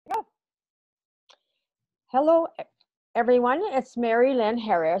Hello, everyone. It's Mary Lynn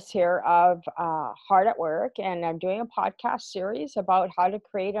Harris here of Hard at Work, and I'm doing a podcast series about how to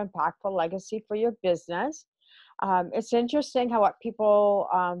create an impactful legacy for your business. It's interesting how what people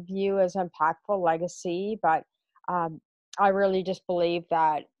view as impactful legacy, but um, I really just believe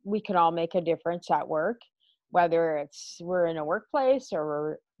that we can all make a difference at work, whether it's we're in a workplace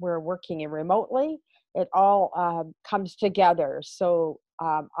or we're working remotely. It all comes together. So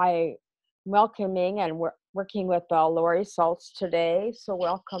I welcoming and we're working with Lori Saltz today. So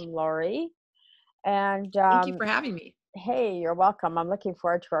welcome, Lori. And Thank you for having me. hey, you're welcome. I'm looking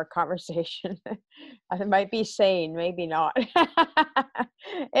forward to our conversation. It might be sane, maybe not.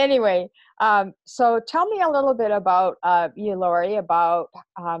 Anyway, so tell me a little bit about you, Lori, about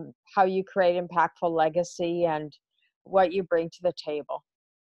how you create impactful legacy and what you bring to the table.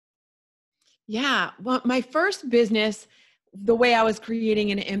 Yeah. Well, my first business, the way I was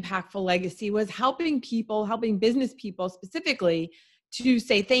creating an impactful legacy was helping people, helping business people specifically to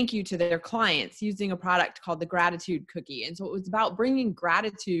say thank you to their clients using a product called the Gratitude Cookie. And so it was about bringing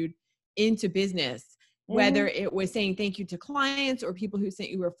gratitude into business, whether Mm-hmm. it was saying thank you to clients or people who sent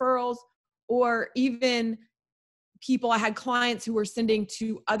you referrals, or even people I had clients who were sending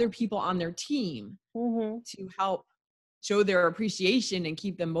to other people on their team Mm-hmm. to help show their appreciation and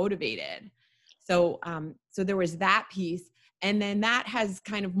keep them motivated. So there was that piece. And then that has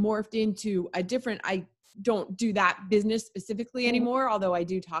kind of morphed into a different, I don't do that business specifically Mm-hmm. anymore, although I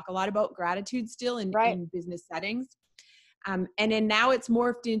do talk a lot about gratitude still Right. in business settings. And then now it's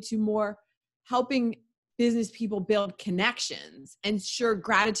morphed into more helping business people build connections. And sure,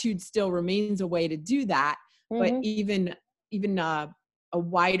 gratitude still remains a way to do that, but Mm-hmm. even a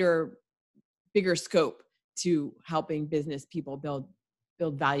wider, bigger scope to helping business people build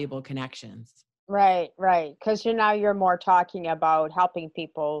valuable connections. Right, right. Because you're more talking about helping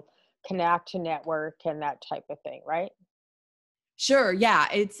people connect to network and that type of thing, right? Sure, yeah,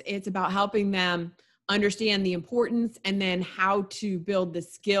 it's about helping them understand the importance and then how to build the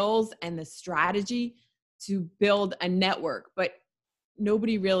skills and the strategy to build a network. But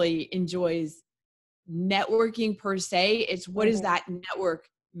nobody really enjoys networking per se. It's what does Hmm. that network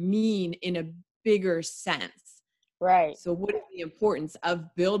mean in a bigger sense? Right. So what is the importance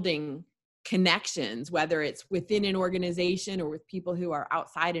of building connections, whether it's within an organization or with people who are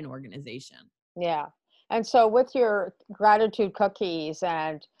outside an organization? Yeah. And so with your gratitude cookies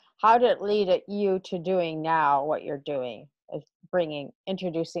and how did it lead you to doing now what you're doing, is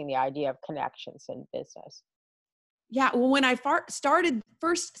introducing the idea of connections in business? Yeah, well, when I first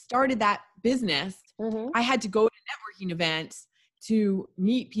started that business, Mm-hmm. I had to go to networking events to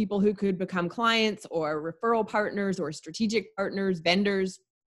meet people who could become clients or referral partners or strategic partners, vendors,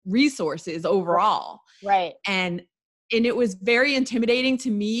 resources overall. Right. And and it was very intimidating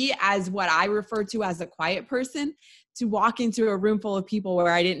to me as what I refer to as a quiet person to walk into a room full of people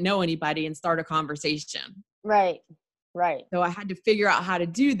where I didn't know anybody and start a conversation. Right. Right. So I had to figure out how to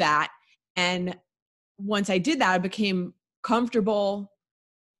do that. And once I did that, I became comfortable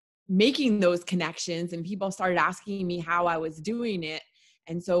making those connections and people started asking me how I was doing it.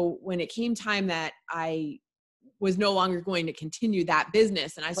 And so when it came time that I was no longer going to continue that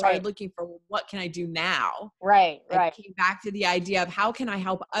business and I started Right. looking for what can I do now? Right. I Right. came back to the idea of how can I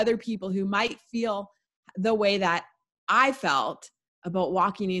help other people who might feel the way that I felt about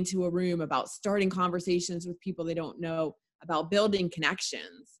walking into a room, about starting conversations with people they don't know, about building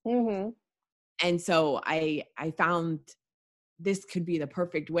connections. Mm-hmm. And so I found this could be the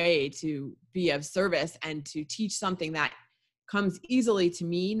perfect way to be of service and to teach something that comes easily to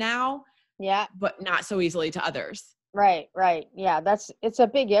me now, Yeah. but not so easily to others. Right, right. Yeah, it's a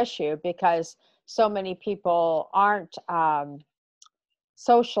big issue because so many people aren't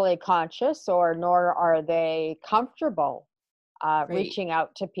socially conscious or nor are they comfortable Right. reaching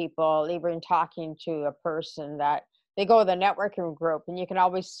out to people, even talking to a person that they go to the networking group and you can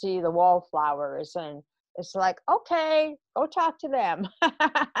always see the wallflowers and it's like, okay, go talk to them.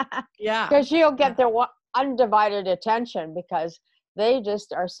 Yeah. Because you'll Yeah. get their undivided attention because they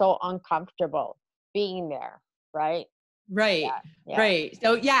just are so uncomfortable being there, right? Right. Yeah, yeah, Right.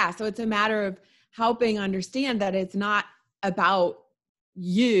 So yeah, so it's a matter of helping understand that it's not about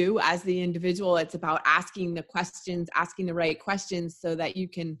you as the individual, it's about asking the questions, asking the right questions so that you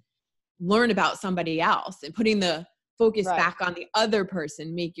can learn about somebody else and putting the focus right, back on the other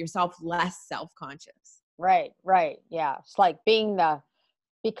person, make yourself less self-conscious. right, right. Yeah. It's like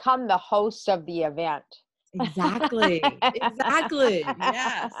become the host of the event. Exactly. Exactly.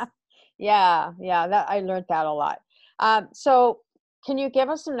 Yes. Yeah, yeah, that I learned that a lot. So can you give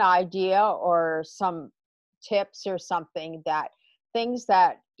us an idea or some tips or something that things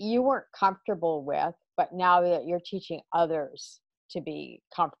that you weren't comfortable with, but now that you're teaching others to be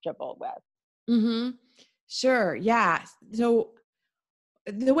comfortable with. Mm-hmm. Sure. Yeah. So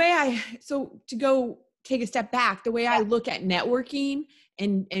to go take a step back, the way I Yeah. look at networking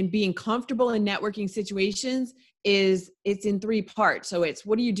and being comfortable in networking situations is it's in three parts. So it's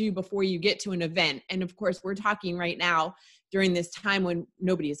what do you do before you get to an event? And of course, we're talking right now during this time when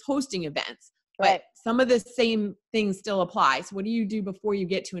nobody is hosting events, but Right. some of the same things still apply. So what do you do before you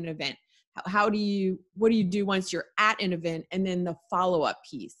get to an event? What do you do once you're at an event? And then the follow-up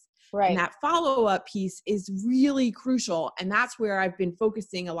piece. And Right. that follow-up piece is really crucial. And that's where I've been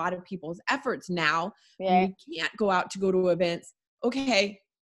focusing a lot of people's efforts now when Yeah. we can't go to events. Okay,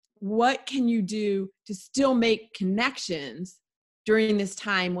 what can you do to still make connections during this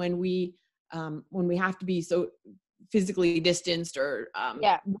time when we have to be so physically distanced or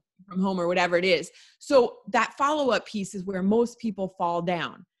Yeah. from home or whatever it is? So that follow-up piece is where most people fall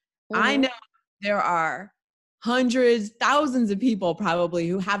down. I Hmm. know there are hundreds, thousands of people probably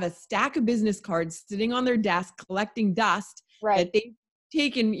who have a stack of business cards sitting on their desk collecting dust Right. that they've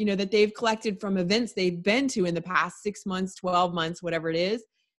taken, that they've collected from events they've been to in the past 6 months, 12 months, whatever it is.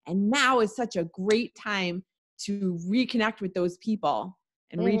 And now is such a great time to reconnect with those people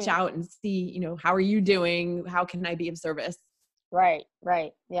and reach Hmm. out and see, how are you doing? How can I be of service? Right.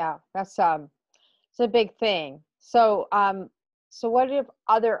 Right. Yeah. That's it's a big thing. So what if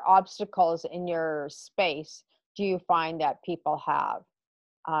other obstacles in your space do you find that people have?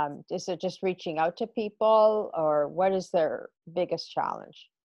 Is it just reaching out to people, or what is their biggest challenge?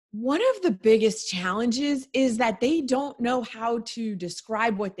 One of the biggest challenges is that they don't know how to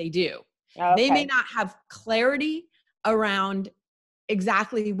describe what they do. They may Okay. not have clarity around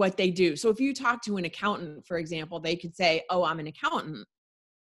exactly what they do. So if you talk to an accountant, for example, they could say, "Oh, I'm an accountant."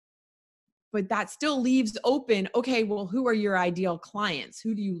 But that still leaves open, okay, well, who are your ideal clients?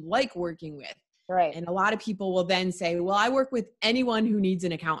 Who do you like working with? Right. And a lot of people will then say, well, I work with anyone who needs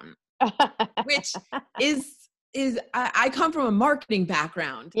an accountant, which I come from a marketing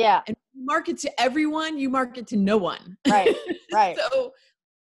background, Yeah. and you market to everyone, you market to no one. Right. Right. So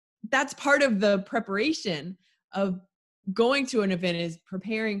that's part of the preparation of going to an event, is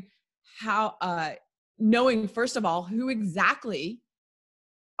preparing how, knowing first of all, who exactly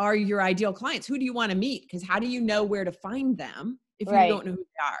are your ideal clients? Who do you want to meet? Because how do you know where to find them if you Right. don't know who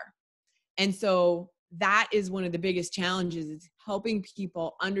they are? And so that is one of the biggest challenges, is helping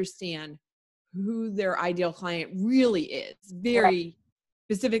people understand who their ideal client really is, Right. very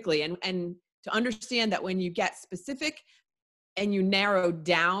specifically. And to understand that when you get specific and you narrow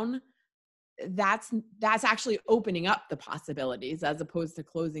down, that's actually opening up the possibilities as opposed to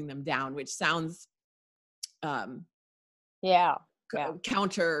closing them down, which sounds um, Yeah. Yeah.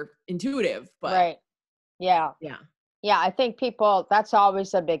 counterintuitive, but Right. Yeah. yeah. Yeah. I think people, that's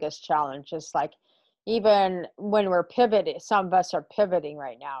always the biggest challenge. Is like, even when we're pivoting, some of us are pivoting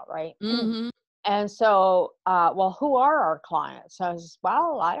right now, right? Hmm. And so, well, who are our clients? I was,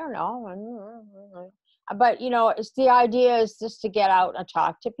 well, I don't know. But, it's the idea is just to get out and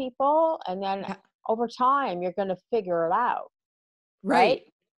talk to people. And then Yeah. over time, you're going to figure it out, right?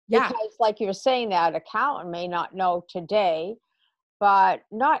 Right. Yeah. Because, like you were saying, that accountant may not know today, but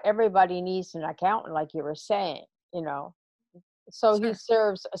not everybody needs an accountant, like you were saying, you know. So he Sure.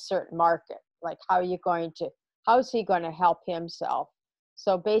 serves a certain market. Like, how's he going to help himself?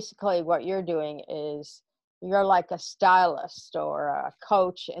 So basically what you're doing is you're like a stylist or a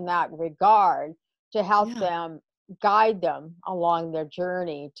coach in that regard, to help Yeah. them, guide them along their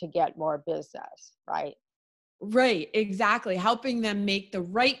journey to get more business, right? Right. Exactly. Helping them make the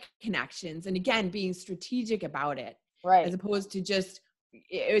right connections. And again, being strategic about it, as Right. opposed to just,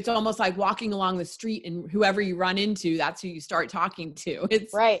 it's almost like walking along the street and whoever you run into, that's who you start talking to.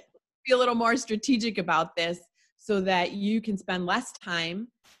 It's Right. be a little more strategic about this so that you can spend less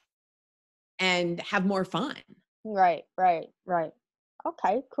time and have more fun. Right. Right. Right.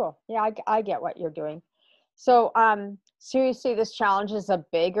 Okay, cool. Yeah, I get what you're doing. So you see this challenge is a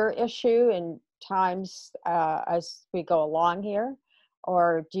bigger issue in times as we go along here,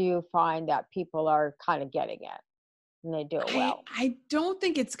 or do you find that people are kind of getting it and they do it well? I don't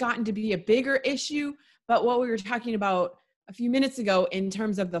think it's gotten to be a bigger issue, but what we were talking about a few minutes ago in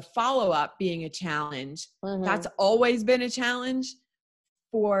terms of the follow-up being a challenge, Mm-hmm. that's always been a challenge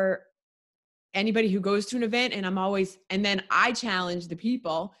for anybody who goes to an event. And then I challenge the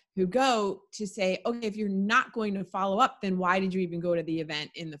people who go to say, okay, if you're not going to follow up, then why did you even go to the event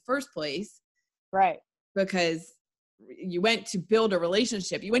in the first place? Right. Because you went to build a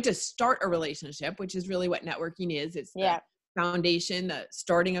relationship. You went to start a relationship, which is really what networking is. It's the Yeah. foundation, the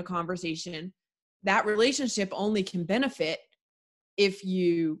starting a conversation. That relationship only can benefit if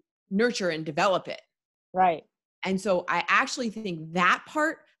you nurture and develop it. Right. And so I actually think that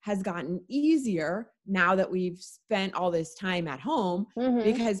part has gotten easier now that we've spent all this time at home, Mm-hmm.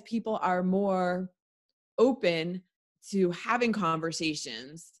 because people are more open to having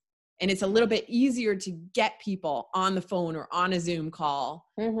conversations. And it's a little bit easier to get people on the phone or on a Zoom call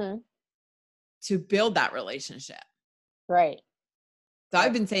Mm-hmm. to build that relationship. Right. So I've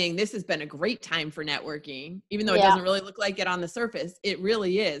Right. been saying this has been a great time for networking, even though it Yeah. doesn't really look like it on the surface. It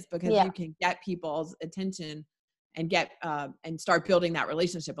really is, because Yeah. you can get people's attention and get and start building that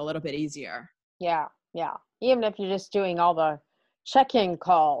relationship a little bit easier. Yeah. Yeah. Even if you're just doing all the check-in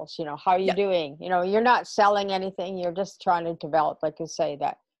calls, how are you Yeah, doing? You're not selling anything. You're just trying to develop, like you say, create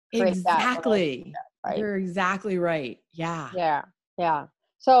that exactly. relationship, right? You're exactly right. Yeah. Yeah. Yeah.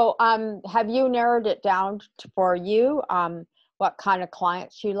 So, have you narrowed it down for you? What kind of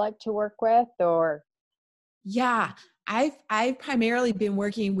clients you like to work with, or? Yeah. I've primarily been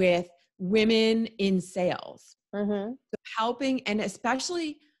working with women in sales, Mm-hmm. helping, and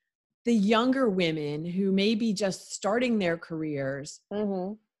especially the younger women who may be just starting their careers,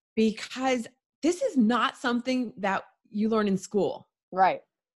 Mm-hmm. because this is not something that you learn in school. Right.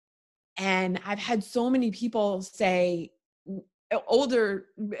 And I've had so many people say, older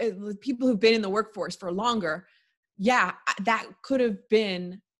people who've been in the workforce for longer, yeah, that could have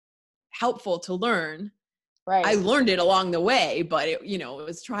been helpful to learn. I Right. learned it along the way, but it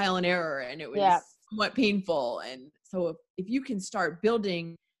was trial and error, and it Yeah. was somewhat painful. And so if you can start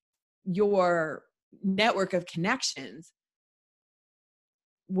building your network of connections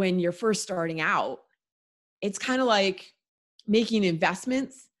when you're first starting out, it's kind of like making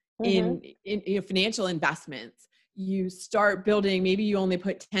investments Mm-hmm. in financial investments. You start building, maybe you only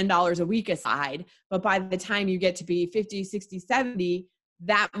put $10 a week aside, but by the time you get to be 50, 60, 70,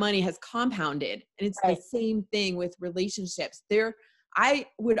 that money has compounded. And it's the Right. same thing with relationships. I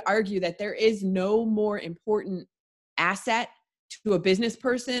would argue that there is no more important asset to a business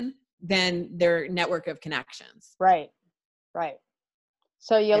person than their network of connections. Right. Right.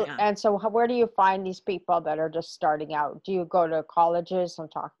 So Yeah. where do you find these people that are just starting out? Do you go to colleges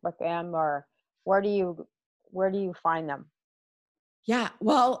and talk with them, or where do you where do you find them? Yeah.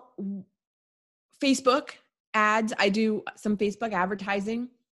 Well, Facebook ads. I do some Facebook advertising.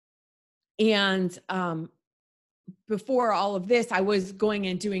 And before all of this, I was going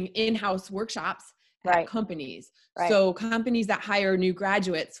and doing in-house workshops at Right. companies. Right. So companies that hire new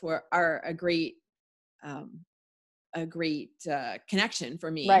graduates are um, a great connection for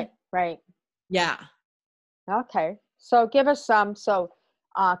Right. me. Right. Yeah. Okay. So give us some. So,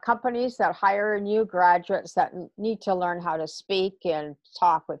 companies that hire new graduates that need to learn how to speak and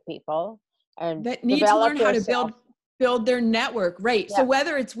talk with people and That need to develop learn how their to self. build their network, right? So Yeah.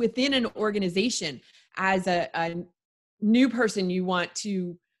 whether it's within an organization, as a new person, you want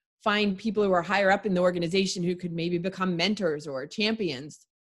to find people who are higher up in the organization who could maybe become mentors or champions,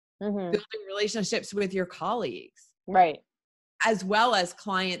 Mm-hmm. building relationships with your colleagues, Right. as well as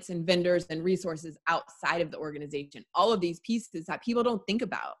clients and vendors and resources outside of the organization. All of these pieces that people don't think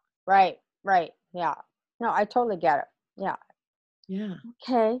about. Right. Right. Yeah. No, I totally get it. Yeah. Yeah.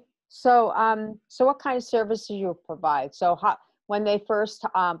 Okay. So, so what kind of services do you provide? So, when they first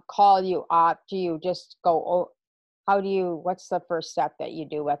call you up, do you just go? What's the first step that you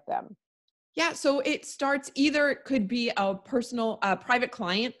do with them? Yeah. So it starts, either it could be a personal, private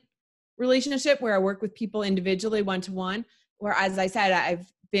client relationship where I work with people individually, one to one, where, as I said,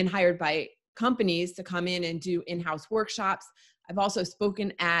 I've been hired by companies to come in and do in-house workshops. I've also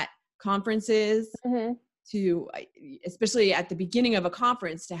spoken at conferences Mm-hmm. to, especially at the beginning of a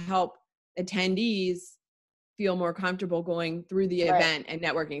conference, to help attendees feel more comfortable going through the Right. event and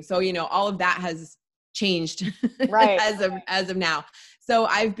networking. So, all of that has changed Right. as of now. So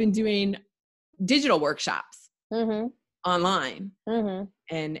I've been doing digital workshops Mm-hmm. online Mm-hmm.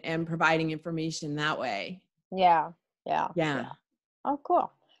 and providing information that way. Yeah. Yeah. Yeah. Yeah. Oh, cool.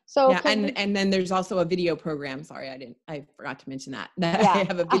 So Yeah. can you? And then there's also a video program. Sorry, I forgot to mention that I Yeah.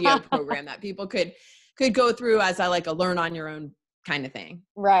 have a video program that people could go through as a learn on your own kind of thing.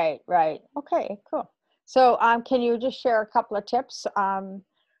 Right. Right. Okay. Cool. So, can you just share a couple of tips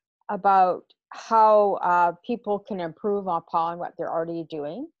about how people can improve upon what they're already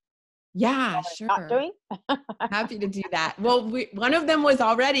doing Yeah, or not sure. doing? Happy to do that. Well, one of them was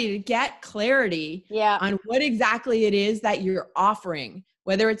already to get clarity Yeah. on what exactly it is that you're offering,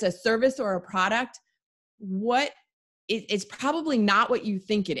 whether it's a service or a product. It's probably not what you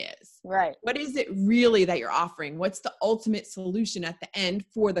think it is. Right. What is it really that you're offering? What's the ultimate solution at the end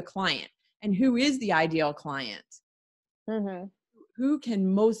for the client? And who is the ideal client? Mm-hmm. Who can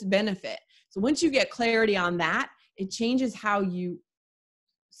most benefit? So once you get clarity on that, it changes how you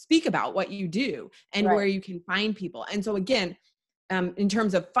speak about what you do and Right. where you can find people. And so again, in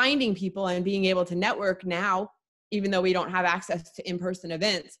terms of finding people and being able to network now, even though we don't have access to in-person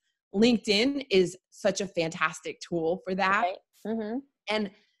events, LinkedIn is such a fantastic tool for that. Right. Mm-hmm.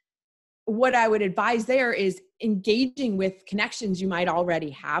 And what I would advise there is engaging with connections you might already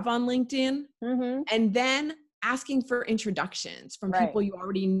have on LinkedIn, Mm-hmm. and then asking for introductions from Right. people you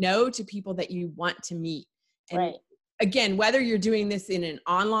already know to people that you want to meet. And Right. again, whether you're doing this in an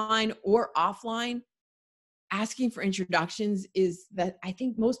online or offline, asking for introductions is that I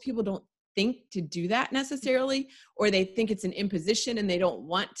think most people don't think to do that necessarily, or they think it's an imposition and they don't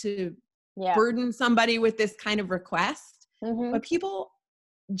want to Yeah. burden somebody with this kind of request. Mm-hmm. But people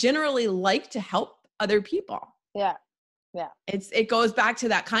generally like to help other people. Yeah. Yeah. It goes back to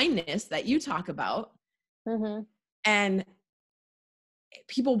that kindness that you talk about. Mm-hmm. And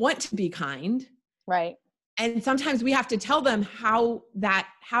people want to be kind. Right. And sometimes we have to tell them how that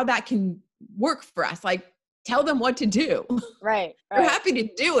can work for us. Like, tell them what to do. Right. We're Right. happy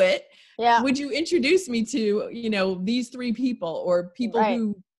to do it. Yeah. Would you introduce me to, these 3 people or people Right.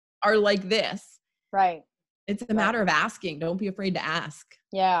 who are like this? Right. It's a Right. matter of asking. Don't be afraid to ask.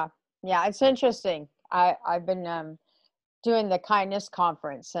 Yeah. Yeah. It's interesting. I've been doing the kindness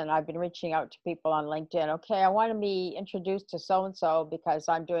conference, and I've been reaching out to people on LinkedIn. Okay, I want to be introduced to so and so because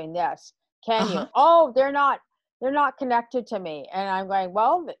I'm doing this. Can you? Uh-huh. Oh, they're not connected to me. And I'm going,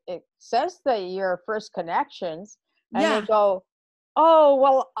 well, it says that you're first connections. And they Yeah. go, oh,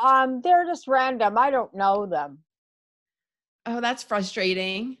 well, they're just random. I don't know them. Oh, that's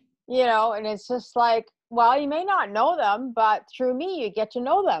frustrating. And it's just like, well, you may not know them, but through me, you get to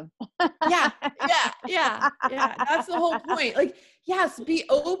know them. Yeah, yeah, yeah, yeah. That's the whole point. Like, yes, be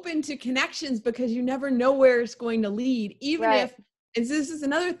open to connections because you never know where it's going to lead. Even Right. if, and this is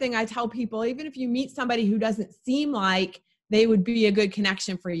another thing I tell people, even if you meet somebody who doesn't seem like they would be a good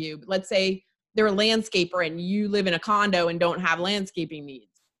connection for you, let's say they're a landscaper and you live in a condo and don't have landscaping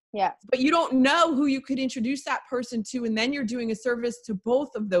needs, Yeah. but you don't know who you could introduce that person to. And then you're doing a service to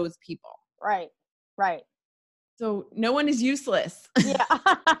both of those people. Right. Right. So no one is useless. Yeah.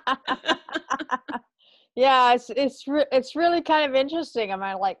 Yeah, it's really kind of interesting.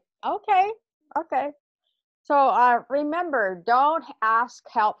 I'm like, okay, okay. So remember, don't ask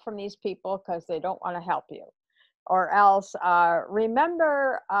help from these people because they don't want to help you. Or else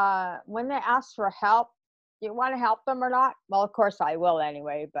remember when they ask for help, you want to help them or not? Well, of course I will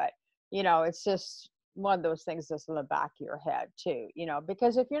anyway, but it's just one of those things that's in the back of your head too,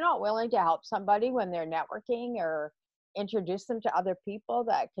 because if you're not willing to help somebody when they're networking or introduce them to other people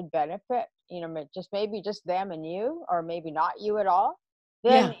that could benefit, maybe just them and you, or maybe not you at all,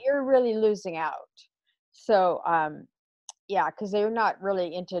 then Yeah. you're really losing out. So, yeah, because they're not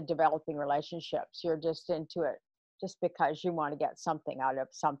really into developing relationships. You're just into it just because you want to get something out of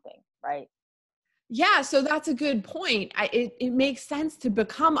something, right? Yeah, so that's a good point. It makes sense to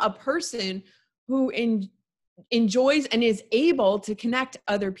become a person who enjoys and is able to connect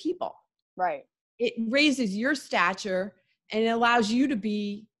other people. Right. It raises your stature and it allows you to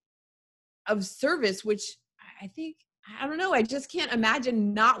be of service, which I think, I don't know, I just can't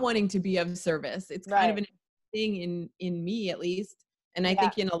imagine not wanting to be of service. It's kind of Right. an thing in me at least, and I Yeah.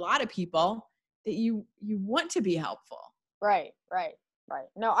 think in a lot of people that you want to be helpful. Right. Right. Right.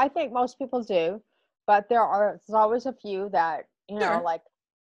 No, I think most people do, but there's always a few that, Sure. like,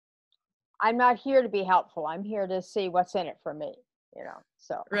 I'm not here to be helpful. I'm here to see what's in it for me,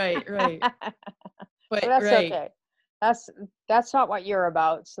 so. Right, right. But But that's right. okay. That's that's not what you're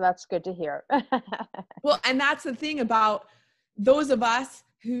about, so that's good to hear. Well, and that's the thing about those of us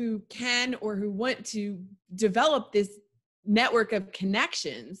who can or who want to develop this network of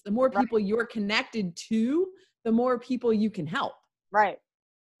connections. The more Right. people you're connected to, the more people you can help. Right.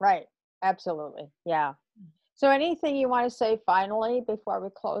 Right. Absolutely. Yeah. So anything you want to say finally before we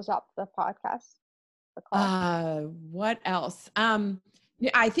close up the podcast? The call? What else?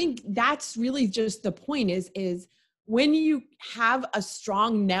 Yeah, I think that's really just the point is when you have a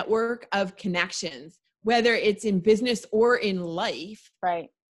strong network of connections, whether it's in business or in life, Right.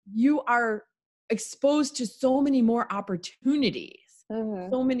 you are exposed to so many more opportunities,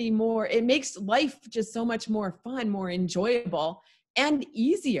 Mm-hmm. so many more. It makes life just so much more fun, more enjoyable, and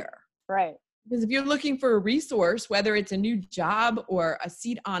easier. Right. Because if you're looking for a resource, whether it's a new job or a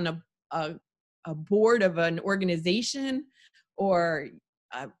seat on a, a board of an organization or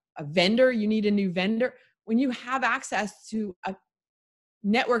a vendor, you need a new vendor. When you have access to a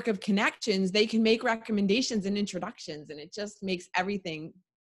network of connections, they can make recommendations and introductions, and it just makes everything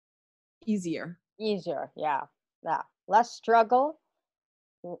easier. Easier. Yeah. Yeah. Less struggle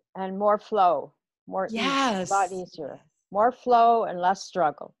and more flow. More ease. A lot Yes. easier. more flow and less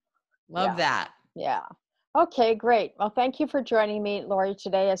struggle. Love that. Yeah. Okay, great. Well, thank you for joining me, Lori,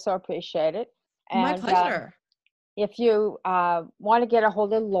 today. I so appreciate it. My And pleasure. if you want to get a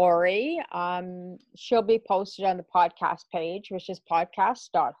hold of Lori, she'll be posted on the podcast page, which is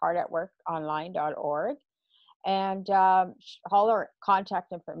podcast.heartatworkonline.org. And all our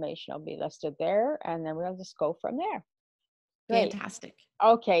contact information will be listed there. And then we'll just go from there. Great. Fantastic.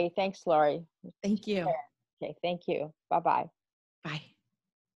 Okay. Thanks, Lori. Thank you. Okay. Thank you. Bye-bye. Bye.